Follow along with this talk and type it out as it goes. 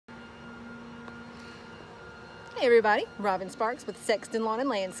Hey everybody, Robyn Sparks with Sexton Lawn and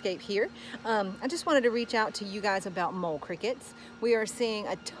Landscape here. I just wanted to reach out to you guys about mole crickets. We are seeing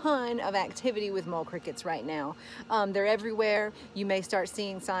a ton of activity with mole crickets right now. They're everywhere. You may start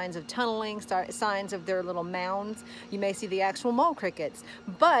seeing signs of tunneling, signs of their little mounds. You may see the actual mole crickets.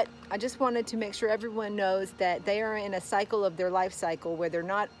 But I just wanted to make sure everyone knows that they are in a cycle of their life cycle where they're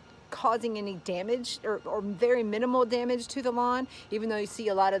not causing any damage or very minimal damage to the lawn, even though you see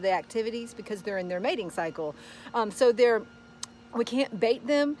a lot of the activities because they're in their mating cycle. We can't bait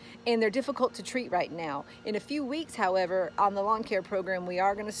them, and they're difficult to treat right now. In a few weeks, however, on the lawn care program, we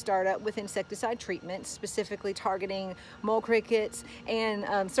are going to start up with insecticide treatments, specifically targeting mole crickets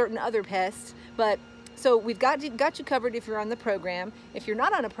and certain other pests. So we've got you covered if you're on the program. If you're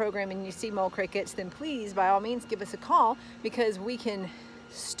not on a program and you see mole crickets, then please, by all means, give us a call because we can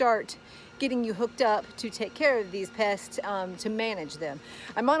start getting you hooked up to take care of these pests, to manage them.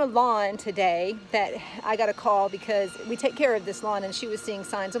 I'm on a lawn today that I got a call because we take care of this lawn and she was seeing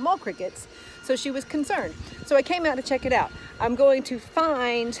signs of mole crickets, so she was concerned. So I came out to check it out. I'm going to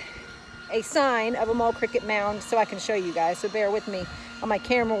find a sign of a mole cricket mound so I can show you guys, so bear with me on my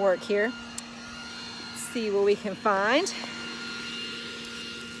camera work here. Let's see what we can find.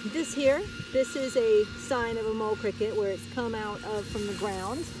 This is a sign of a mole cricket where it's come out from the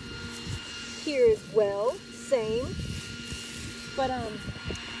ground. Here as well, same. But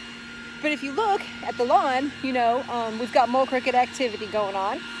if you look at the lawn, you know, we've got mole cricket activity going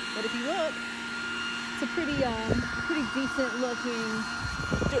on. But if you look, it's a pretty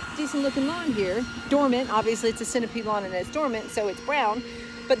decent looking lawn here. Dormant, obviously it's a centipede lawn and it's dormant, so it's brown.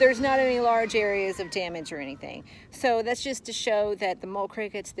 But there's not any large areas of damage or anything. So that's just to show that the mole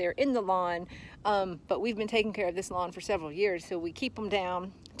crickets, they're in the lawn, but we've been taking care of this lawn for several years, so we keep them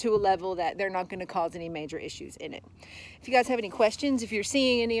down to a level that they're not going to cause any major issues in it. If you guys have any questions, if you're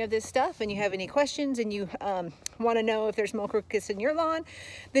seeing any of this stuff and you have any questions and you want to know if there's mole crickets in your lawn,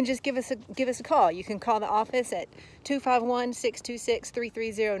 then just give us a call. You can call the office at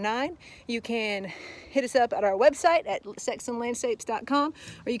 251-626-3309. You can hit us up at our website at sextonlandscapes.com,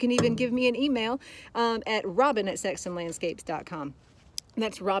 or you can even give me an email at robyn@sextonlandscapes.com.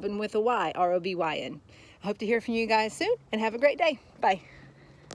 That's Robyn with a Y, R-O-B-Y-N. I hope to hear from you guys soon, and have a great day. Bye.